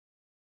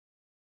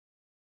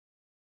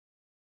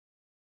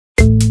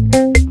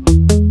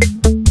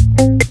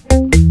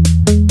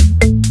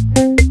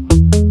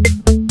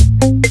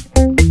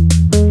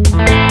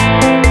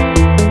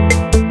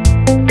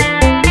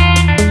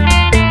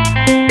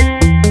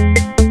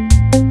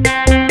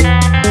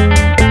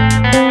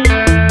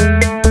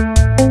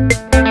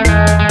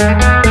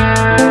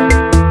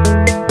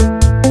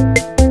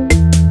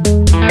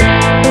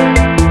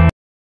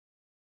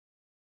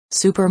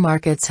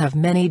Supermarkets have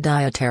many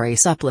dietary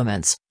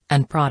supplements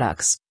and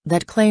products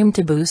that claim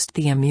to boost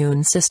the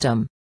immune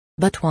system.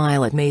 But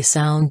while it may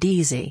sound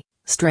easy,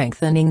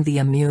 strengthening the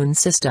immune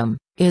system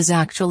is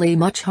actually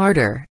much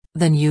harder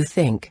than you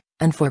think,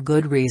 and for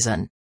good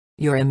reason.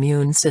 Your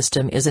immune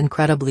system is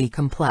incredibly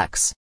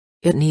complex.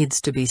 It needs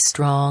to be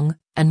strong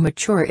and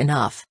mature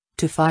enough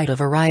to fight a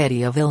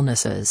variety of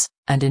illnesses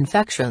and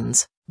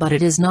infections, but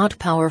it is not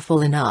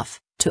powerful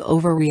enough to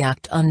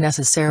overreact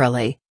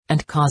unnecessarily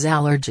and cause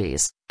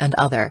allergies and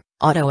other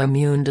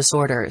autoimmune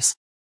disorders.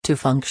 To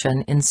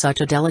function in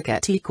such a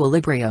delicate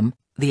equilibrium,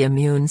 the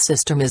immune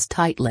system is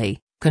tightly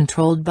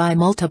controlled by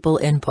multiple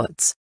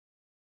inputs.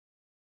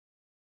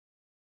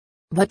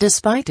 But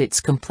despite its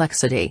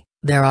complexity,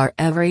 there are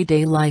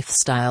everyday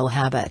lifestyle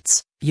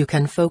habits you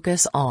can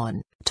focus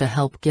on to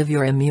help give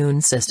your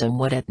immune system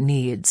what it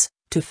needs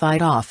to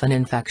fight off an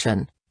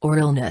infection or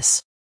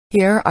illness.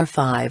 Here are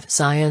 5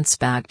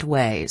 science-backed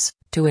ways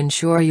to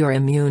ensure your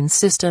immune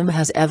system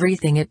has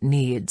everything it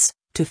needs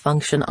to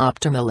function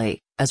optimally,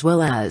 as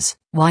well as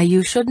why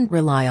you shouldn't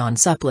rely on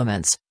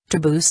supplements to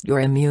boost your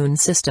immune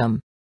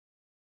system.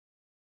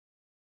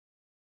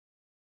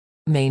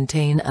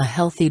 Maintain a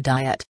healthy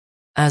diet.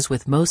 As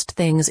with most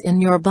things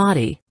in your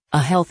body, a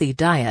healthy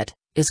diet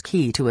is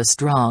key to a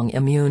strong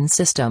immune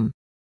system.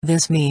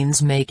 This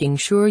means making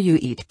sure you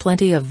eat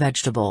plenty of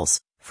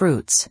vegetables,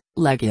 fruits,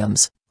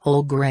 legumes,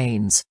 whole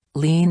grains,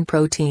 lean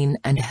protein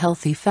and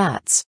healthy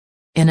fats.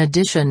 In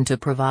addition to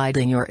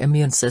providing your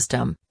immune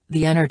system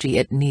the energy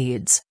it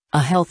needs, a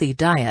healthy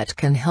diet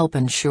can help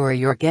ensure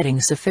you're getting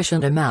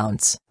sufficient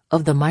amounts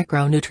of the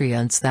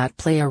micronutrients that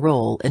play a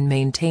role in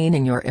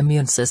maintaining your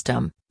immune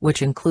system,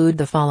 which include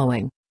the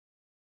following.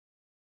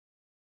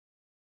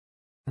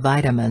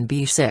 Vitamin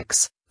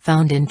B6,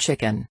 found in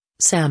chicken,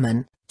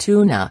 salmon,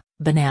 tuna,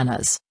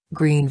 bananas,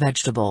 green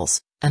vegetables,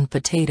 and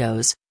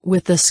potatoes,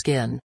 with the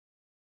skin.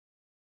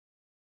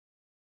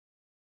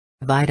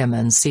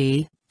 Vitamin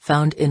C,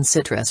 found in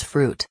citrus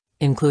fruit,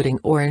 including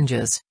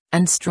oranges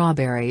and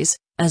strawberries,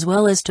 as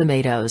well as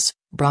tomatoes,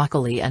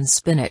 broccoli and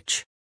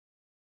spinach.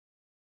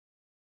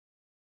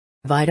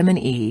 Vitamin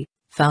E,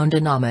 found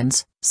in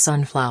almonds,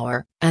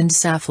 sunflower and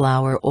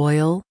safflower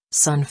oil,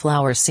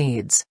 sunflower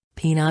seeds,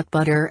 peanut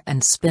butter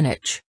and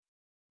spinach.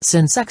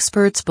 Since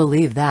experts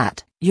believe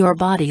that your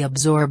body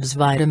absorbs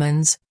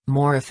vitamins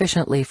more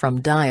efficiently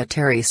from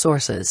dietary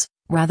sources,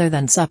 rather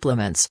than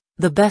supplements,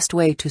 the best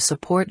way to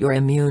support your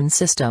immune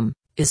system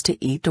is to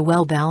eat a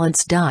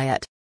well-balanced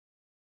diet.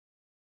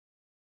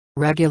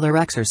 Regular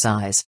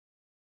exercise.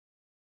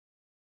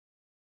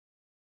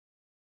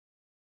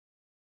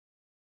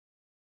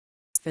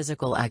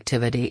 Physical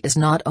activity is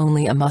not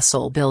only a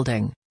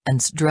muscle-building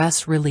and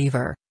stress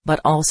reliever, but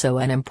also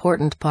an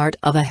important part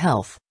of a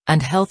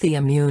healthy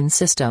immune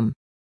system.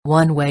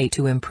 One way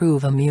to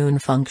improve immune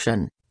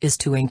function is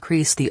to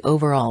increase the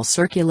overall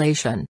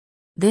circulation.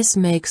 This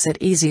makes it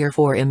easier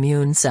for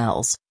immune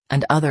cells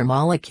and other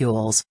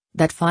molecules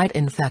that fight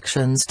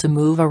infections to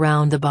move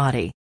around the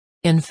body.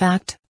 In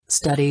fact,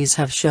 studies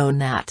have shown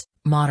that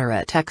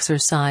moderate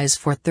exercise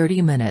for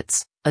 30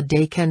 minutes a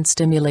day can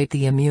stimulate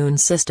the immune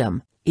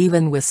system,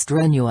 even with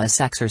strenuous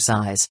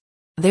exercise.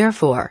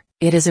 Therefore,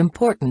 it is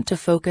important to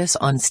focus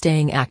on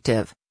staying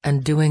active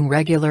and doing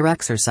regular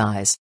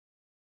exercise.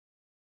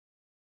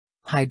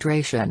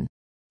 Hydration.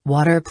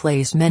 Water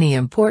plays many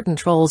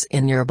important roles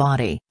in your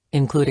body,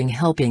 including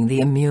helping the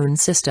immune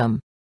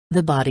system.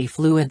 The body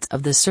fluids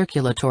of the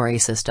circulatory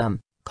system,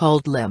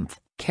 called lymph,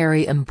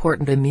 carry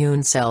important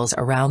immune cells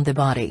around the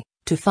body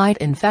to fight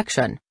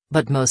infection,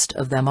 but most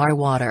of them are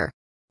water.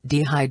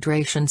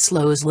 Dehydration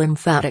slows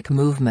lymphatic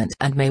movement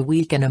and may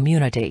weaken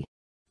immunity.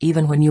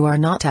 Even when you are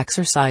not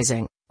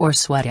exercising or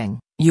sweating,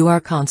 you are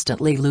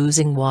constantly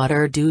losing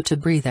water due to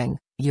breathing,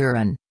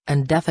 urine,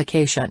 and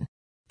defecation.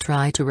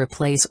 Try to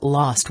replace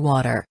lost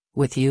water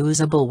with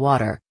usable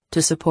water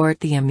to support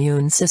the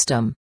immune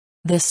system.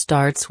 This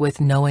starts with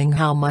knowing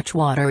how much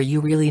water you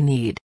really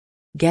need.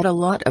 Get a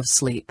lot of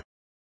sleep.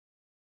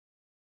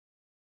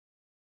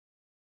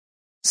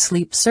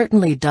 Sleep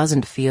certainly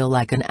doesn't feel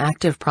like an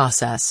active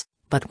process,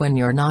 but when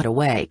you're not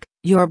awake,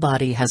 your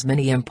body has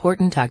many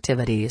important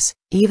activities,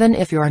 even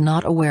if you're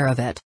not aware of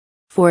it.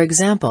 For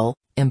example,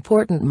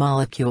 important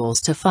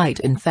molecules to fight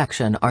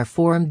infection are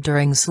formed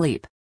during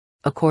sleep.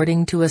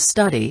 According to a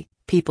study,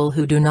 people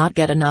who do not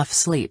get enough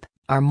sleep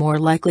are more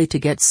likely to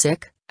get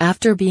sick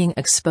after being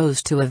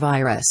exposed to a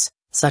virus,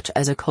 such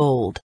as a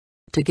cold.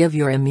 To give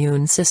your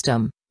immune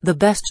system the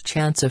best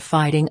chance of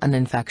fighting an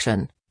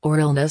infection or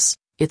illness,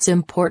 it's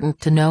important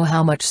to know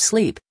how much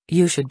sleep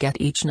you should get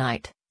each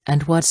night,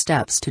 and what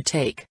steps to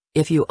take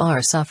if you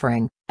are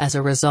suffering as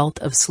a result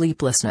of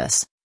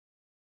sleeplessness.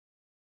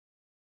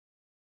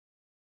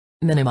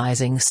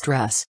 Minimizing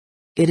stress.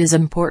 It is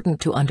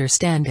important to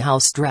understand how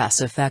stress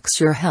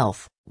affects your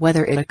health,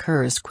 whether it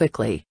occurs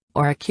quickly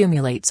or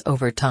accumulates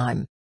over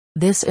time.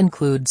 This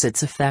includes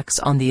its effects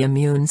on the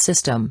immune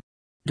system.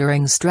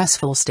 During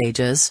stressful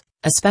stages,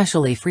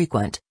 especially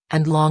frequent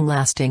and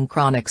long-lasting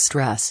chronic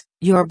stress,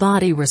 your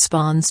body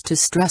responds to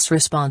stress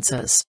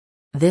responses.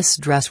 This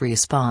stress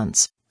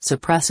response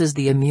suppresses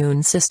the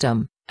immune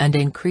system and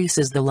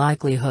increases the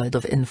likelihood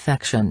of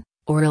infection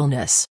or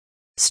illness.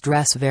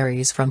 Stress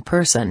varies from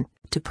person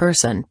to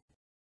person.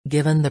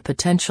 Given the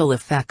potential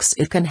effects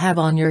it can have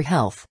on your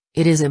health,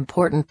 it is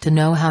important to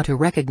know how to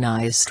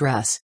recognize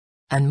stress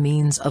and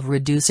means of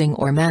reducing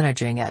or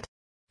managing it,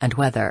 and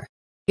whether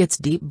it's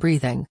deep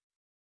breathing,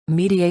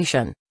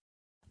 meditation,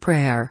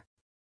 prayer,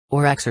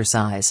 or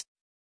exercise.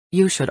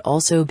 You should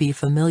also be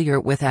familiar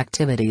with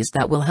activities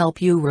that will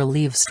help you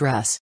relieve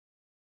stress.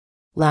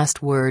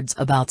 Last words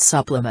about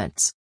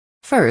supplements.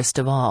 First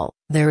of all,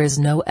 there is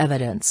no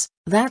evidence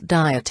that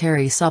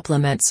dietary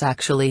supplements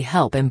actually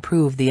help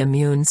improve the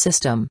immune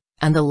system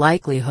and the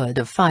likelihood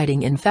of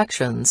fighting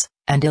infections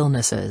and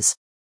illnesses.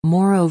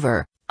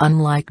 Moreover,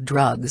 unlike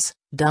drugs,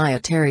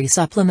 dietary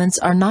supplements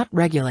are not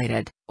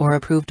regulated or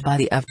approved by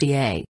the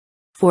FDA.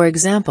 For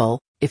example,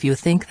 if you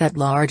think that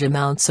large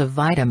amounts of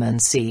vitamin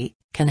C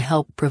can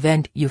help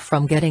prevent you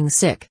from getting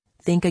sick,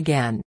 think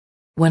again.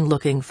 When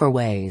looking for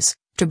ways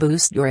to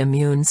boost your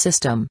immune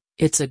system,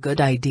 it's a good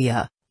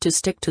idea to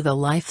stick to the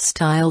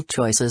lifestyle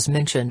choices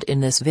mentioned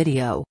in this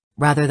video,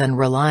 rather than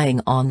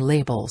relying on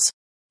labels.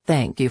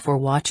 Thank you for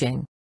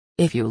watching.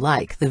 If you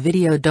like the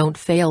video, don't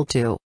fail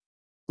to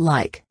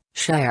like,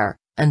 share,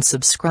 and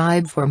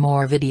subscribe for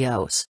more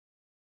videos.